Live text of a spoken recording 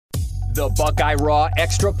The Buckeye Raw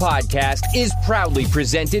Extra Podcast is proudly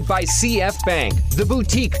presented by CF Bank, the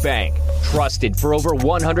boutique bank. Trusted for over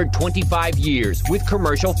 125 years with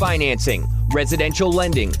commercial financing, residential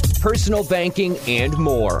lending, personal banking, and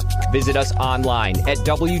more. Visit us online at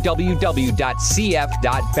www.cf.bank.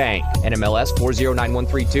 NMLS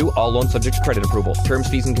 409132. All loans subject to credit approval. Terms,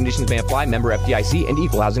 fees, and conditions may apply. Member FDIC and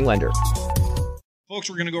equal housing lender. Folks,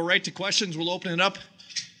 we're going to go right to questions. We'll open it up.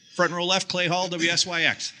 Front row left, Clay Hall,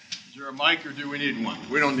 WSYX. Is there a mic or do we need one?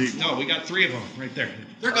 We don't need one. No, we got three of them right there.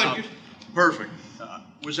 They're good. Perfect.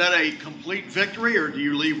 Was that a complete victory, or do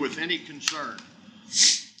you leave with any concern?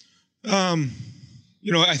 I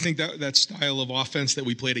think that style of offense that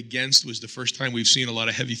we played against was the first time we've seen a lot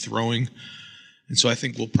of heavy throwing. And so I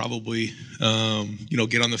think we'll probably,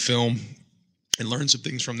 get on the film and learn some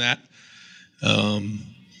things from that. And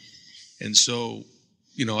so,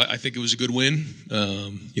 I think it was a good win,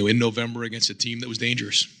 in November against a team that was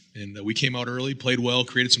dangerous. And we came out early, played well,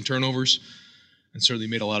 created some turnovers, and certainly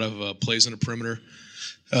made a lot of plays on the perimeter.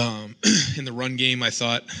 In the run game, I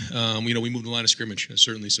thought, we moved the line of scrimmage.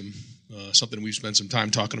 Certainly something we've spent some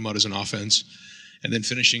time talking about as an offense. And then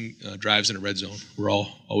finishing drives in a red zone. We're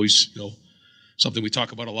always, something we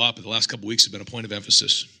talk about a lot, but the last couple of weeks have been a point of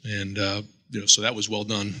emphasis. And, so that was well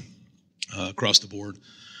done across the board.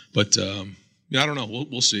 But, I don't know.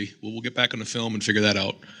 We'll see. We'll get back on the film and figure that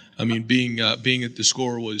out. I mean, being at the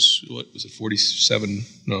score was,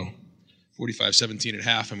 45-17 at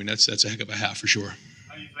half. I mean, that's a heck of a half for sure.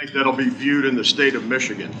 How do you think that'll be viewed in the state of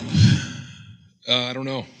Michigan? I don't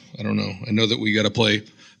know. I know that we got to play a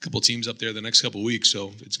couple teams up there the next couple of weeks,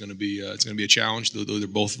 so it's going to be a challenge. Though they're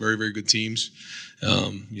both very, very good teams.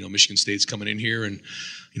 Michigan State's coming in here, and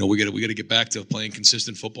we got to get back to playing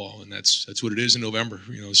consistent football, and that's what it is in November.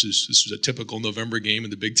 This is a typical November game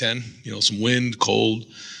in the Big Ten. Some wind, cold,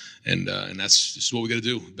 and this is what we got to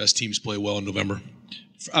do. Best teams play well in November.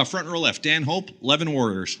 Front row left, Dan Hope, 11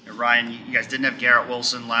 Warriors. Ryan, you guys didn't have Garrett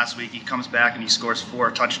Wilson last week. He comes back and he scores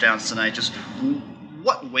 4 touchdowns tonight. Just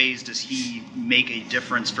what ways does he make a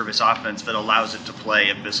difference for this offense that allows it to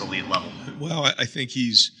play at this elite level? Well, I think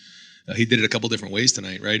he did it a couple different ways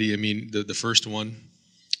tonight, right? The first one,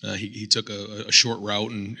 he took a short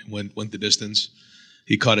route and went the distance.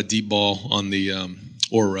 He caught a deep ball on the,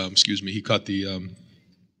 he caught the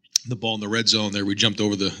ball in the red zone there. We jumped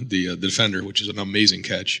over the defender, which is an amazing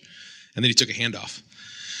catch. And then he took a handoff.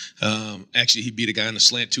 Actually, he beat a guy on a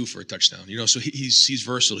slant too for a touchdown. So he's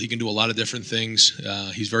versatile. He can do a lot of different things.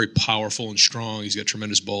 He's very powerful and strong. He's got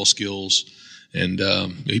tremendous ball skills, and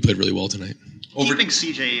he played really well tonight. Keeping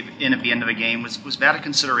CJ in at the end of the game, was that a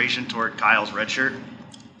consideration toward Kyle's red shirt?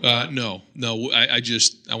 No.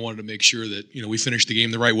 I wanted to make sure that we finished the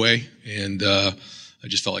game the right way, and I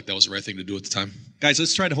just felt like that was the right thing to do at the time. Guys,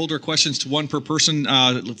 let's try to hold our questions to one per person.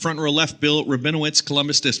 Front row left, Bill Rabinowitz,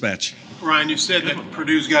 Columbus Dispatch. Ryan, you said that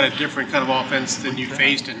Purdue's got a different kind of offense than you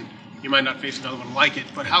faced, and you might not face another one like it.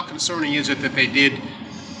 But how concerning is it that they did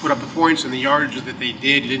put up the points and the yardage that they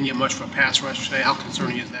did? You didn't get much for a pass rush today. How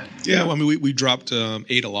concerning is that? Yeah, well, we dropped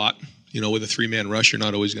 8 a lot. With a 3-man rush, you're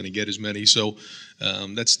not always going to get as many. So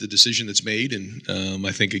that's the decision that's made, and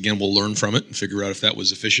I think, again, we'll learn from it and figure out if that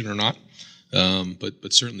was efficient or not.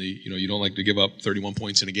 But certainly, you don't like to give up 31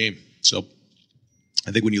 points in a game. So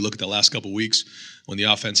I think when you look at the last couple of weeks, when the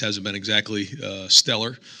offense hasn't been exactly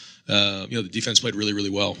stellar, the defense played really, really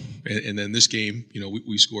well. And then this game,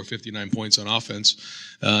 we scored 59 points on offense,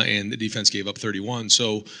 and the defense gave up 31.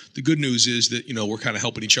 So the good news is that, we're kind of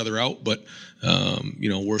helping each other out, but,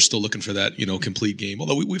 we're still looking for that, complete game.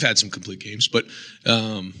 Although we've had some complete games, but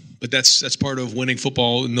that's part of winning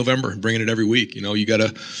football in November and bringing it every week. You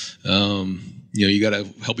gotta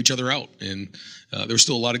help each other out. And there were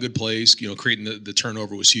still a lot of good plays. Creating the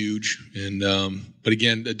turnover was huge. And but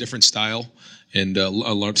again, a different style. And a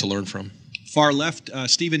lot to learn from. Far left,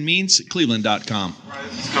 Stephen Means, Cleveland.com. Right,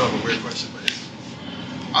 it's kind of a weird question, but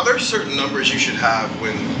are there certain numbers you should have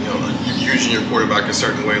when you're using your quarterback a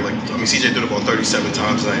certain way? CJ threw the ball 37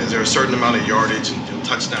 times tonight. Is there a certain amount of yardage and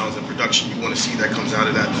touchdowns and production you want to see that comes out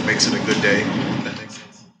of that makes it a good day? If that makes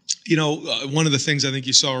sense. One of the things I think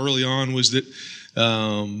you saw early on was that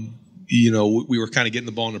we were kind of getting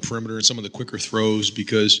the ball in the perimeter and some of the quicker throws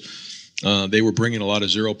because they were bringing a lot of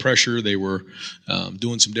zero pressure. They were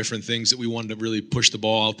doing some different things that we wanted to really push the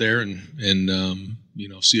ball out there and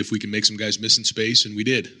see if we can make some guys miss in space, and we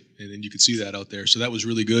did. And then you could see that out there. So that was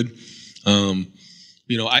really good. I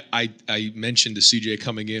mentioned to CJ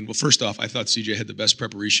coming in. Well, first off, I thought CJ had the best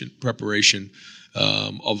preparation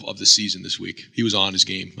of the season this week. He was on his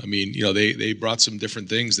game. They brought some different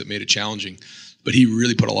things that made it challenging, but he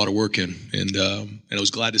really put a lot of work in, and I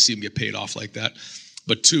was glad to see him get paid off like that.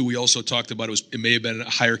 But two, we also talked about it may have been a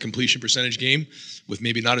higher completion percentage game with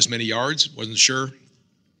maybe not as many yards. Wasn't sure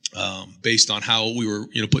based on how we were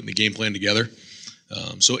putting the game plan together.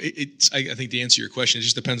 So I think to answer your question, it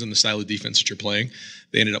just depends on the style of defense that you're playing.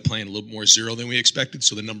 They ended up playing a little more zero than we expected,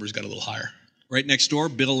 so the numbers got a little higher. Right next door,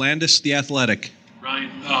 Bill Landis, The Athletic.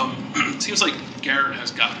 Ryan, it seems like Garrett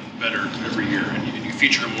has gotten better every year, and you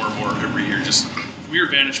feature him more and more every year. Just from your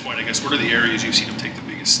vantage point, I guess, what are the areas you've seen him take the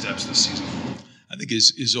biggest steps this season? I think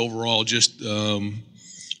his overall just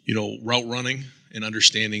route running and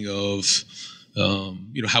understanding of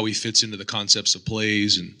how he fits into the concepts of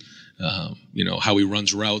plays and how he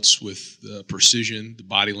runs routes with precision, the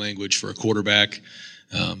body language for a quarterback.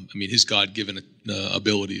 His God-given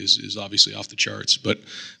ability is obviously off the charts, but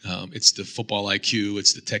it's the football IQ,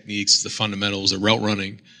 it's the techniques, it's the fundamentals, the route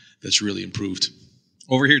running that's really improved.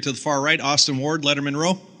 Over here to the far right, Austin Ward, Letterman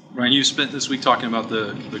Row. Ryan, you spent this week talking about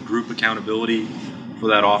the group accountability for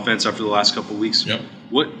that offense after the last couple of weeks. Yep.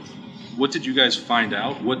 What did you guys find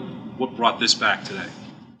out? What brought this back today?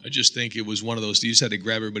 I just think it was one of those. You just had to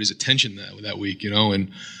grab everybody's attention that week,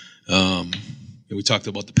 and we talked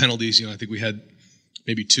about the penalties. I think we had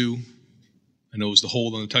maybe two. I know it was the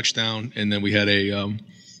hold on the touchdown, and then we had a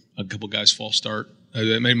couple guys false start.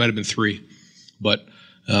 It might have been three, but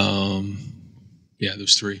there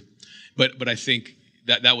was three. But I think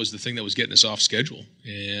that was the thing that was getting us off schedule,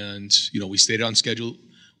 and we stayed on schedule.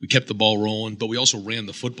 We kept the ball rolling, but we also ran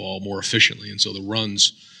the football more efficiently, and so the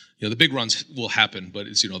runs. The big runs will happen, but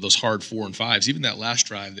it's those hard 4 and 5s. Even that last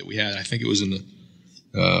drive that we had, I think it was in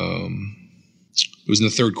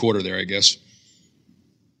the third quarter there, I guess.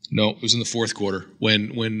 No, it was in the fourth quarter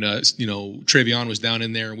when Travion was down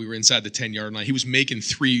in there and we were inside the 10-yard line. He was making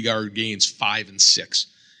 3-yard gains, 5 and 6.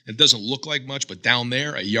 It doesn't look like much, but down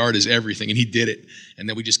there, a yard is everything, and he did it. And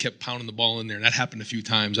then we just kept pounding the ball in there, and that happened a few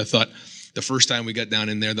times. I thought the first time we got down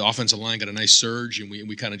in there, the offensive line got a nice surge, and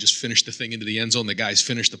we kind of just finished the thing into the end zone. The guys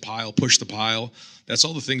finished the pile, pushed the pile. That's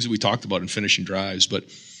all the things that we talked about in finishing drives, but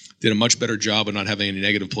did a much better job of not having any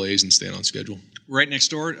negative plays and staying on schedule. Right next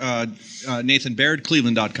door, Nathan Baird,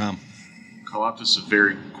 Cleveland.com. Co-op, this is a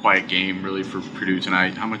very quiet game, really, for Purdue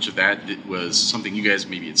tonight. How much of that was something you guys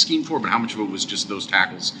maybe had schemed for, but how much of it was just those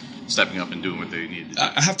tackles stepping up and doing what they needed to do?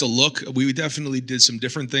 I have to look. We definitely did some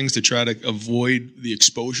different things to try to avoid the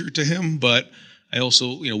exposure to him, but I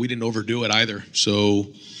also, we didn't overdo it either. So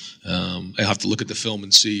I have to look at the film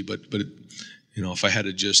and see. But if I had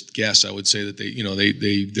to just guess, I would say that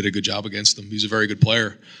they did a good job against him. He's a very good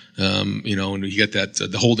player. And you get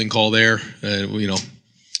the holding call there.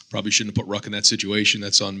 Probably shouldn't have put Ruck in that situation.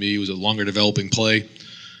 That's on me. It was a longer developing play.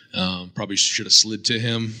 Probably should have slid to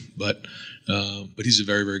him, but he's a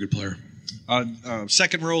very, very good player.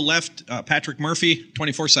 Second row left, Patrick Murphy,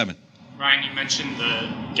 24/7. Ryan, you mentioned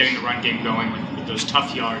getting the run game going with those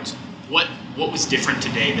tough yards. What was different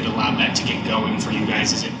today that allowed that to get going for you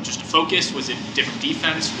guys? Is it just a focus? Was it different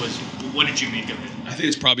defense? What did you make of it? I think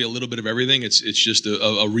it's probably a little bit of everything. It's just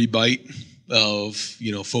a rebite of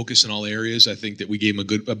focus in all areas. I think that we gave him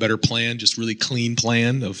a better plan, just really clean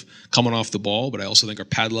plan of coming off the ball. But I also think our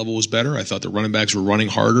pad level was better. I thought the running backs were running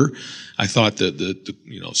harder. I thought that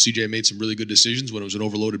CJ made some really good decisions when it was an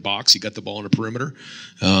overloaded box. He got the ball in the perimeter.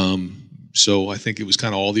 So I think it was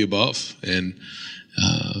kind of all the above. And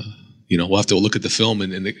we'll have to look at the film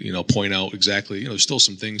and point out exactly. There's still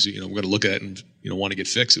some things that, we're going to look at and want to get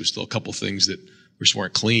fixed. There was still a couple things that just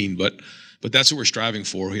weren't clean, but that's what we're striving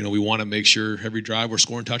for. We want to make sure every drive we're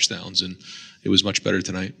scoring touchdowns, and it was much better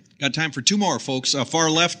tonight. Got time for two more, folks. Far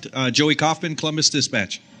left, Joey Kaufman, Columbus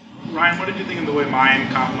Dispatch. Ryan, what did you think of the way Miami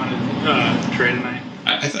complimented Trey tonight?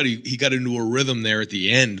 I thought he got into a rhythm there at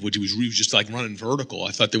the end, which he was just like running vertical.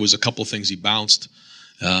 I thought there was a couple things he bounced.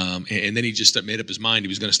 And then he just made up his mind he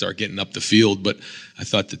was going to start getting up the field. But I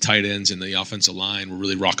thought the tight ends and the offensive line were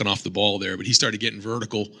really rocking off the ball there. But he started getting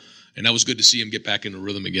vertical, and that was good to see him get back into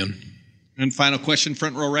rhythm again. And final question,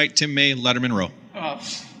 front row right, Tim May, Letterman Row.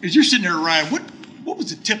 As you're sitting there, Ryan, what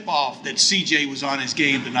was the tip-off that CJ was on his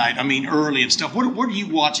game tonight? I mean, early and stuff. What are you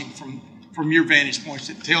watching from your vantage points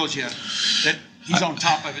that tells you that he's on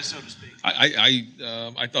top of it, so to speak?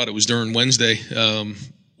 I thought it was during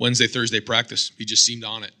Thursday practice. He just seemed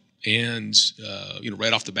on it. And,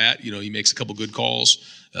 right off the bat, he makes a couple good calls.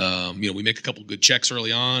 We make a couple good checks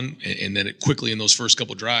early on, and then quickly in those first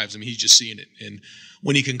couple drives, he's just seeing it. And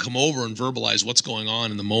when he can come over and verbalize what's going on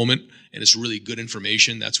in the moment, and it's really good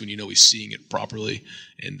information, that's when he's seeing it properly.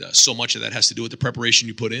 And so much of that has to do with the preparation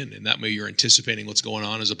you put in, and that way you're anticipating what's going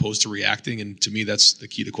on as opposed to reacting. And to me, that's the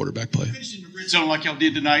key to quarterback play. Finishing the red zone like y'all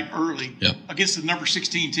did tonight early against the number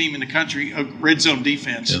 16 team in the country, a red zone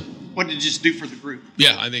defense. Yeah. what did it just do for the group?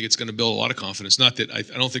 Yeah, I think it's going to build a lot of confidence. Not that I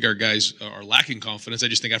don't think our guys are lacking confidence. I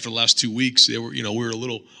just think after the last 2 weeks, we were a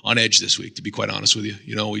little on edge this week, to be quite honest with you.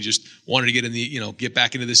 We just wanted to get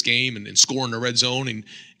back into this game and score in the red zone and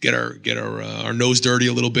get our nose dirty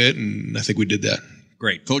a little bit, and I think we did that.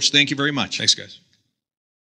 Great. Coach, thank you very much. Thanks, guys.